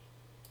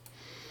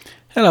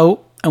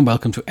Hello and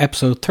welcome to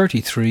episode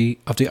 33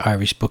 of the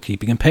Irish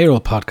Bookkeeping and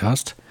Payroll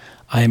podcast.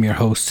 I am your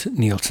host,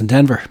 Nielsen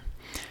Denver.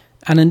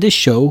 And in this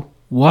show,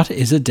 what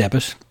is a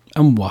debit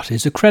and what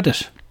is a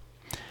credit?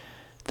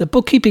 The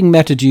bookkeeping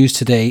method used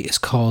today is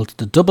called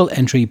the double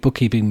entry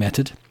bookkeeping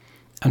method,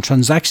 and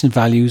transaction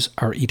values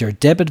are either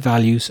debit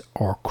values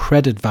or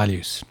credit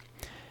values.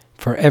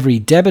 For every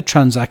debit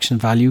transaction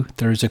value,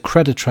 there is a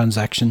credit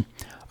transaction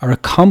or a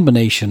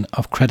combination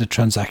of credit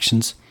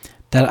transactions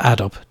that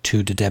add up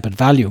to the debit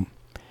value.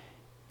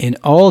 In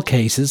all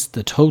cases,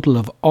 the total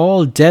of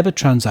all debit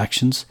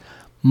transactions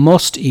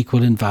must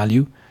equal in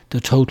value the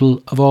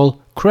total of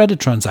all credit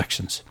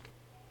transactions.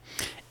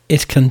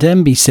 It can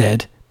then be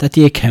said that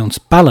the accounts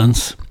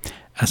balance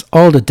as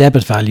all the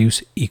debit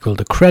values equal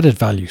the credit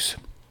values.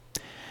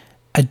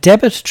 A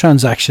debit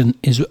transaction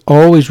is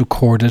always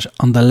recorded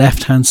on the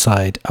left-hand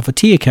side of a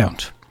T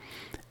account.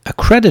 A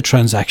credit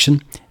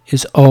transaction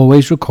is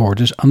always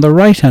recorded on the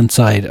right-hand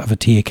side of a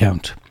T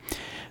account.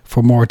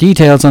 For more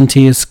details on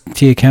T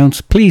accounts,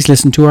 please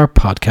listen to our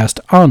podcast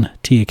on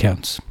T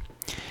accounts.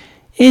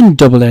 In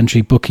double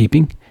entry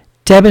bookkeeping,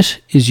 debit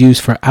is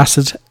used for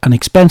asset and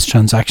expense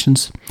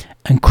transactions,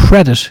 and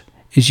credit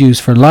is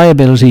used for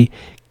liability,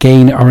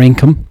 gain or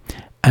income,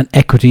 and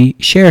equity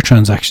share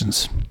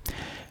transactions.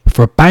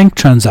 For bank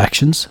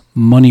transactions,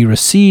 money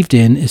received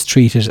in is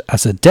treated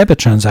as a debit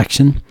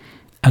transaction,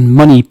 and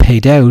money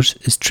paid out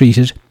is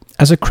treated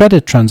as a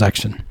credit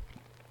transaction.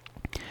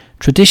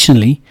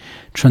 Traditionally,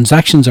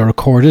 transactions are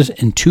recorded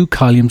in two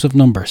columns of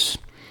numbers,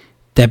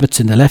 debits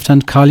in the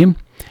left-hand column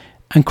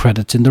and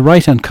credits in the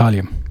right-hand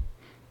column.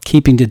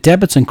 Keeping the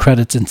debits and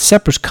credits in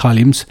separate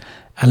columns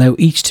allow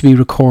each to be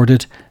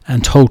recorded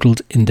and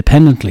totalled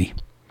independently.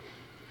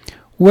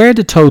 Where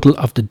the total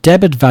of the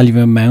debit value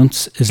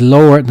amounts is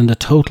lower than the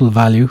total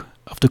value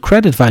of the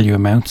credit value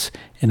amounts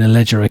in a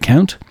ledger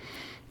account,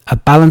 a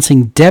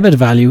balancing debit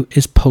value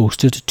is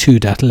posted to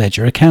that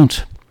ledger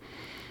account.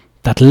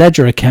 That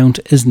ledger account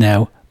is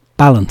now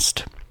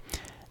balanced.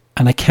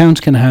 An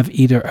account can have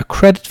either a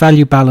credit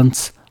value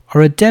balance or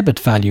a debit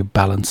value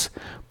balance,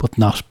 but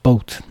not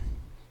both.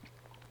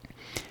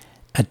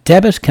 A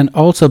debit can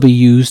also be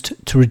used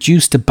to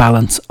reduce the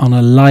balance on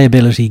a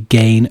liability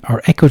gain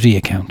or equity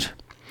account.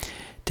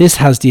 This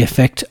has the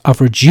effect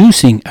of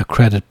reducing a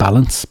credit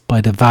balance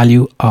by the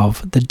value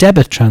of the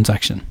debit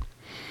transaction.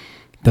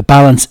 The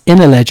balance in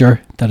a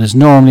ledger that is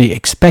normally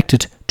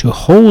expected to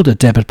hold a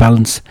debit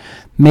balance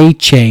may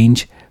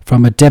change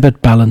from a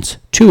debit balance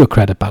to a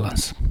credit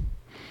balance.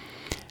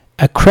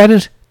 A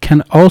credit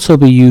can also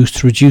be used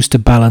to reduce the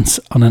balance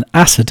on an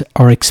asset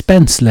or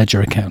expense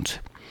ledger account.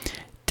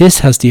 This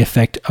has the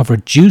effect of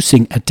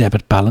reducing a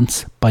debit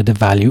balance by the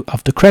value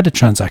of the credit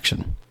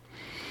transaction.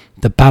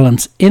 The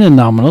balance in a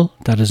nominal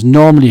that is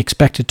normally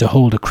expected to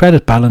hold a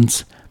credit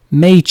balance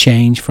may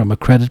change from a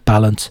credit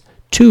balance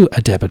to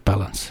a debit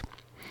balance.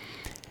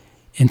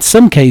 In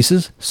some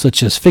cases,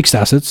 such as fixed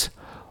assets,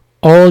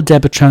 all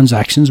debit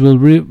transactions will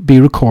be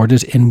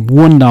recorded in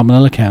one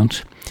nominal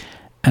account,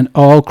 and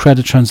all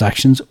credit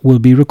transactions will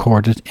be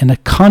recorded in a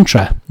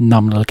contra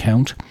nominal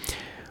account,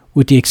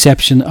 with the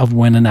exception of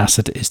when an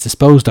asset is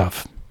disposed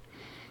of.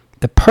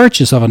 The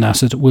purchase of an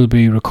asset will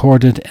be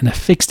recorded in a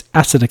fixed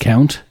asset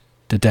account,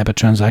 the debit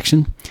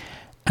transaction,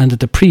 and the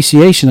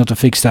depreciation of the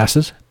fixed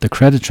asset, the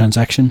credit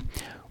transaction,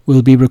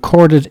 will be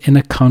recorded in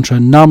a contra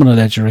nominal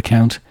ledger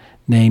account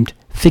named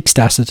fixed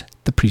asset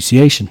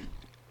depreciation.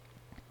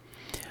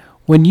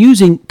 When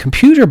using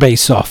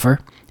computer-based software,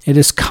 it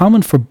is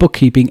common for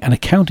bookkeeping and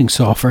accounting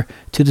software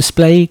to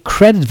display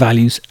credit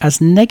values as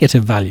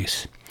negative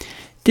values.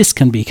 This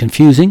can be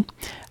confusing,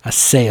 as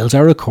sales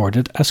are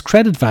recorded as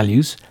credit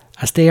values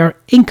as they are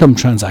income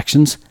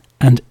transactions,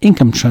 and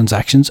income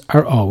transactions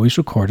are always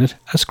recorded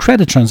as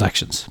credit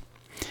transactions.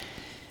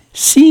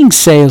 Seeing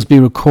sales be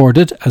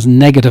recorded as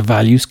negative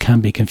values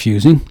can be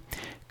confusing.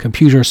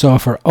 Computer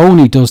software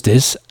only does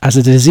this as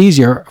it is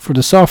easier for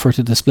the software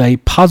to display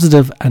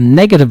positive and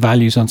negative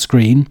values on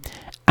screen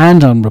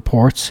and on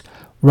reports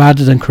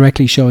rather than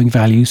correctly showing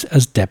values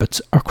as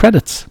debits or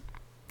credits.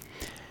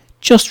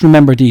 Just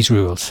remember these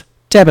rules: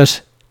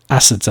 debit,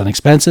 assets and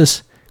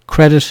expenses;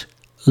 credit,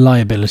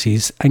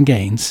 liabilities and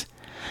gains;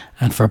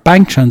 and for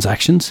bank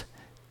transactions,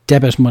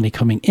 debit money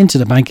coming into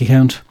the bank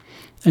account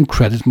and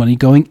credit money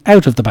going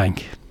out of the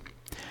bank.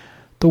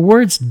 The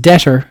words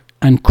debtor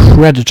and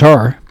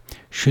creditor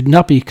should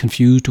not be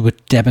confused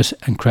with debit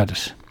and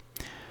credit.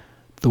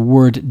 The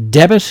word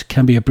debit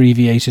can be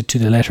abbreviated to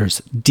the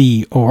letters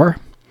D or.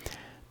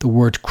 The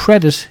word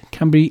credit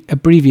can be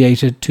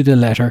abbreviated to the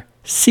letter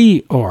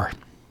C or.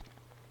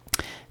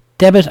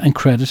 Debit and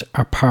credit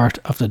are part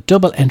of the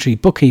double entry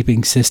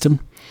bookkeeping system,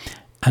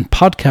 and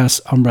podcasts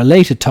on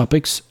related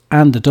topics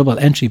and the double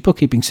entry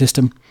bookkeeping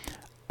system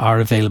are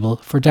available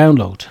for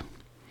download.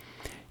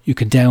 You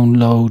can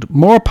download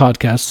more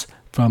podcasts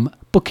from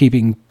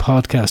Bookkeeping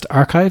Podcast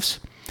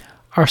Archives,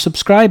 or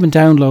subscribe and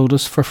download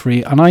us for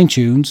free on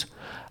iTunes,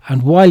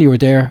 and while you are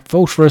there,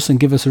 vote for us and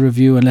give us a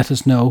review and let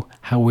us know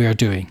how we are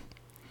doing.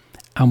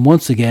 And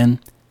once again,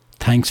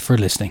 thanks for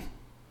listening.